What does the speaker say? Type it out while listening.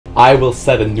I will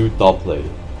set a new top play.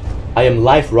 I am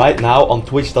live right now on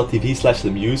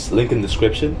twitch.tv/Lemuze, link in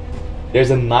description.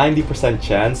 There's a 90%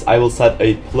 chance I will set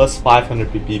a plus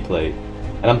 500 PP play,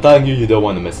 and I'm telling you, you don't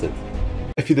want to miss it.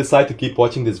 If you decide to keep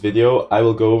watching this video, I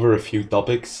will go over a few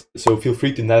topics, so feel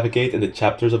free to navigate in the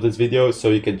chapters of this video so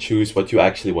you can choose what you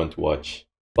actually want to watch.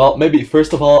 Well, maybe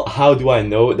first of all, how do I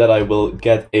know that I will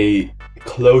get a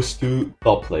close to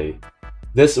top play?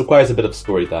 This requires a bit of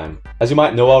story time. As you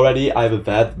might know already, I have a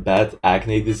bad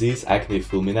acne disease, acne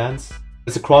fulminans.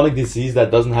 It's a chronic disease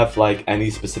that doesn't have like any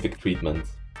specific treatment.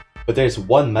 But there's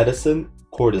one medicine,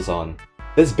 cortisone.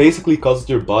 This basically causes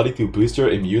your body to boost your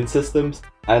immune systems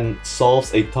and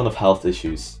solves a ton of health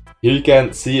issues. Here you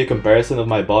can see a comparison of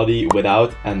my body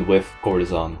without and with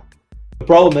cortisone. The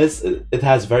problem is, it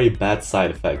has very bad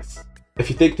side effects. If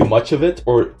you take too much of it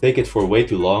or take it for way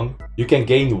too long, you can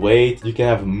gain weight, you can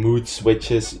have mood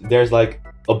switches, there's like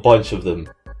a bunch of them.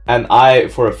 And I,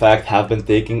 for a fact, have been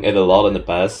taking it a lot in the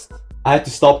past. I had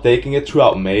to stop taking it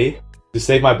throughout May to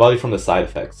save my body from the side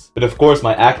effects. But of course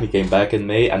my acne came back in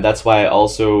May, and that's why I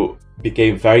also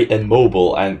became very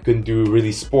immobile and couldn't do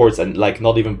really sports and like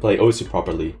not even play OSU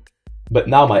properly. But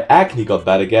now my acne got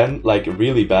bad again, like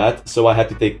really bad, so I had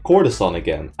to take cortisone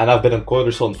again. And I've been on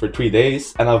cortisone for 3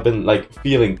 days and I've been like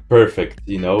feeling perfect,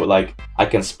 you know, like I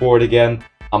can sport again,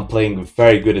 I'm playing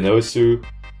very good in OSU.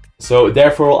 So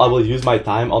therefore I will use my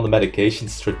time on the medication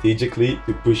strategically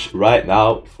to push right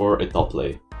now for a top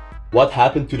play. What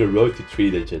happened to the road to 3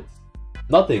 digits?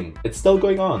 Nothing, it's still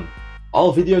going on.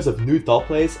 All videos of new top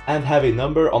plays and have a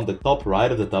number on the top right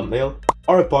of the thumbnail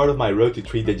are a part of my road to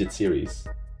 3 digit series.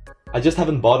 I just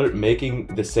haven't bothered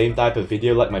making the same type of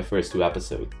video like my first 2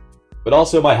 episodes. But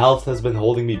also my health has been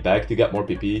holding me back to get more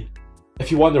PP. If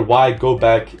you wonder why, go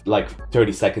back like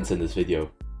 30 seconds in this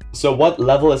video. So what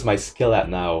level is my skill at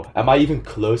now? Am I even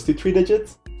close to 3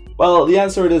 digits? Well, the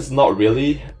answer is not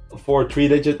really. For 3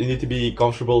 digit you need to be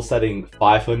comfortable setting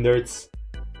 500s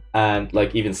and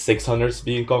like even 600s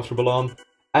being comfortable on.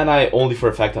 And I only for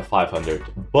a fact have 500.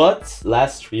 But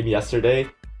last stream yesterday,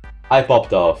 I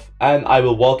popped off, and I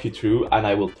will walk you through and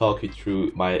I will talk you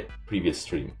through my previous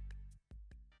stream.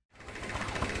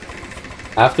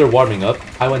 After warming up,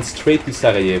 I went straight to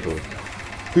Sarajevo.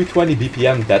 220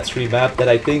 BPM dead stream map that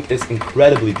I think is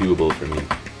incredibly doable for me.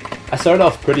 I started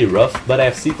off pretty rough, but I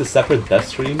have seen the separate death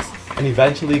streams and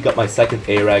eventually got my second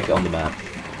A rank on the map.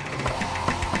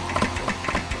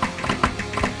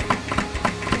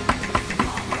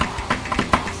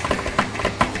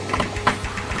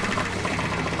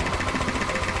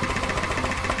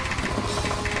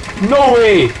 No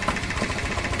way!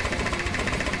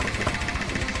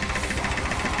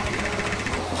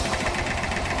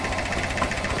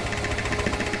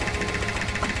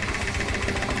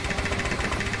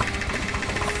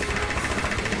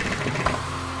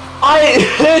 I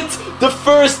hit the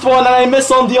first one and I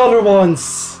miss on the other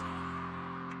ones!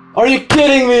 Are you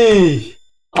kidding me?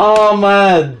 Oh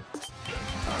man!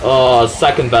 Oh,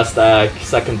 second best act,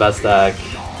 second best act.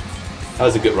 That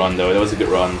was a good run though, that was a good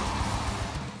run.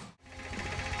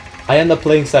 I ended up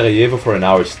playing Sarajevo for an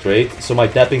hour straight, so my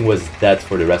tapping was dead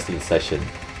for the rest of the session.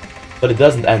 But it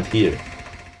doesn't end here.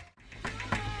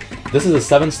 This is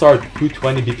a 7-star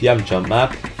 220 BPM jump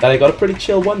map that I got a pretty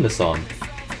chill 1 miss on.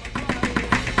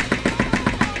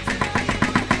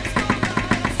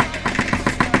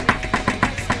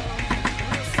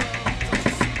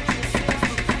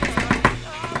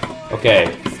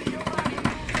 Okay.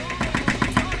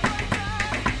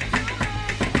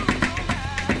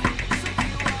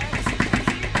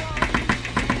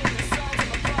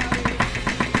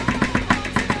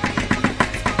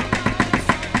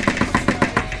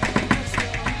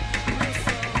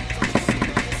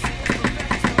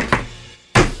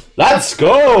 Let's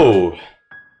go!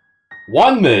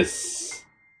 1 miss.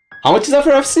 How much is that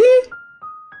for FC?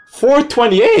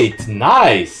 428.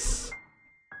 Nice.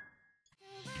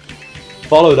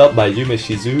 Followed up by YUME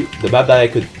CHIZU, the map that I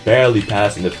could barely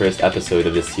pass in the first episode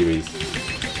of this series.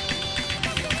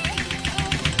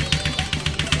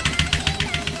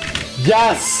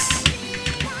 Yes!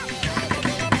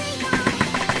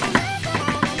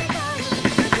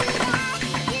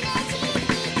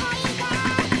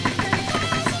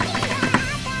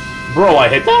 Bro, I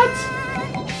hit that?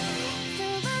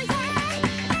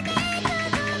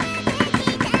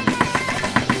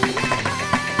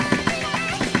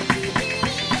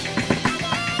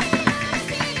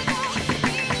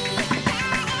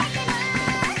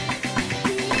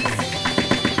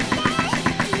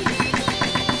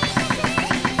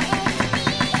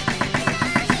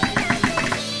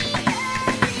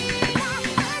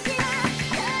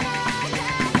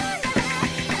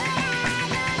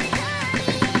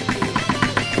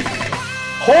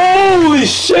 Holy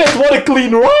shit, what a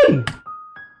clean run!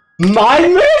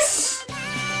 9 miss?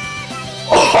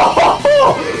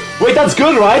 Oh, wait, that's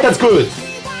good, right? That's good.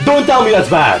 Don't tell me that's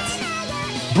bad.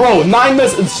 Bro, 9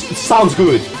 miss sounds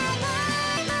good.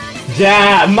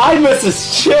 Yeah, 9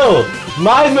 misses chill.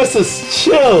 9 misses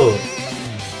chill.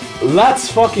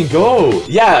 Let's fucking go.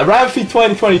 Yeah, Ramfy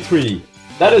 2023.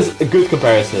 That is a good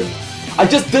comparison. I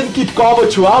just didn't keep combo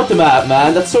throughout the map,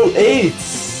 man. That's so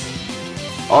 8s.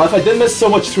 Oh, if I didn't miss so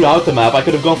much throughout the map, I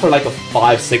could have gone for like a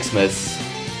 5-6 miss.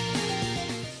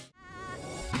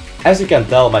 As you can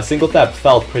tell, my single tap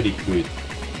felt pretty good,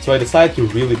 so I decided to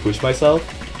really push myself.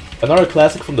 Another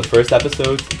classic from the first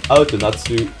episode, out to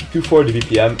NATSU, 240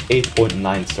 BPM,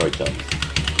 8.9 story time.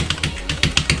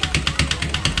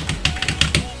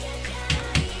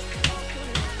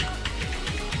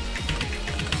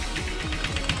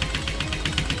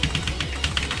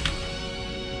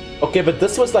 Okay, but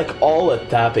this was like all a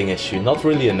tapping issue, not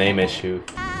really a name issue.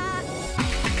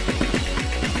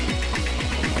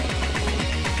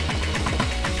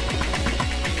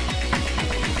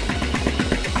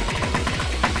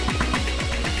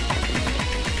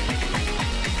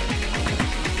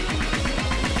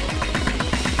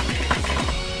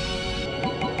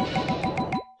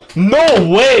 No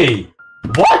way!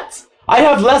 What? I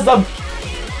have less than...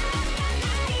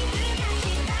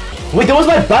 Wait, that was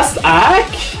my best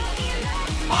act?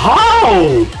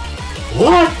 How?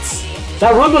 What?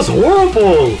 That run was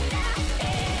horrible!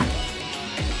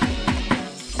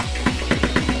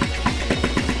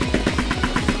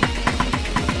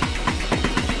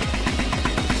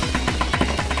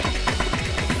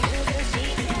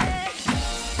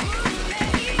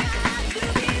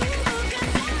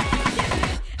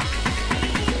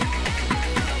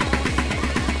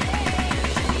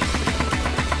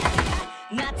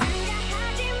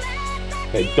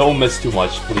 Okay, don't miss too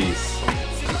much, please.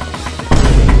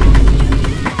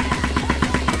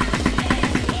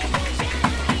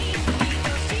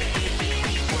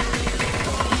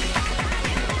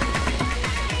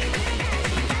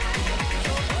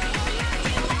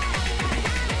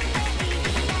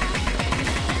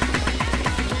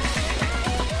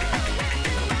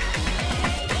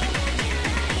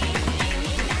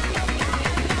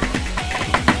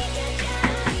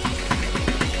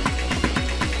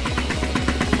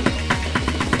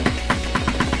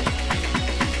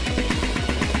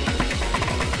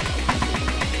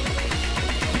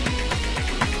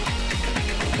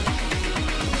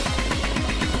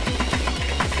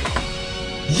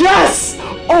 Yes!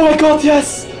 Oh my god,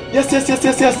 yes! Yes, yes, yes,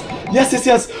 yes, yes! Yes, yes,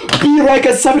 yes! B rank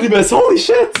at 70 miss, holy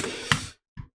shit!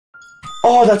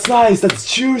 Oh, that's nice,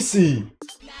 that's juicy!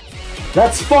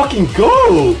 Let's fucking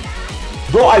go!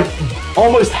 Bro, I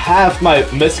almost halved my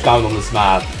miss count on this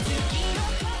map.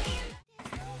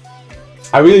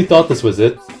 I really thought this was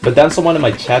it, but then someone in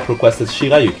my chat requested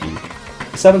Shirayuki,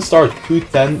 a 7-star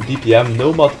 210 DPM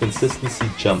no mod consistency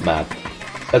jump map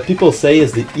that people say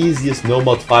is the easiest no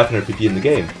mod 500 PP in the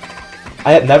game.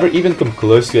 I had never even come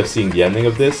close to have seen the ending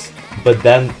of this, but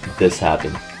then this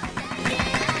happened.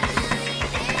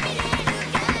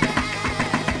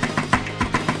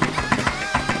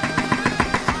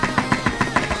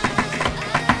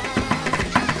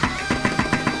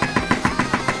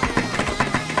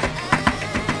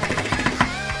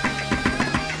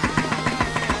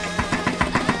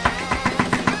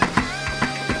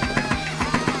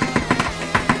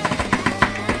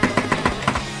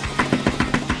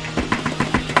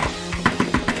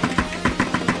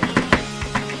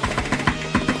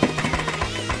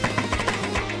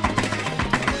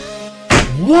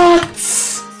 What?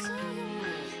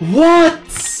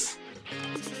 What?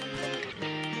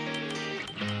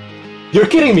 You're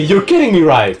kidding me,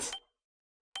 right?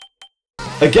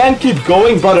 Again, keep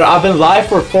going, brother. I've been live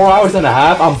for 4 hours and a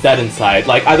half. I'm dead inside.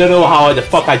 Like, I don't know how the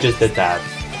fuck I just did that.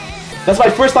 That's my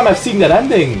first time I've seen that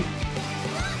ending.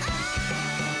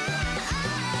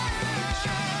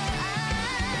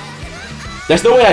 There's no way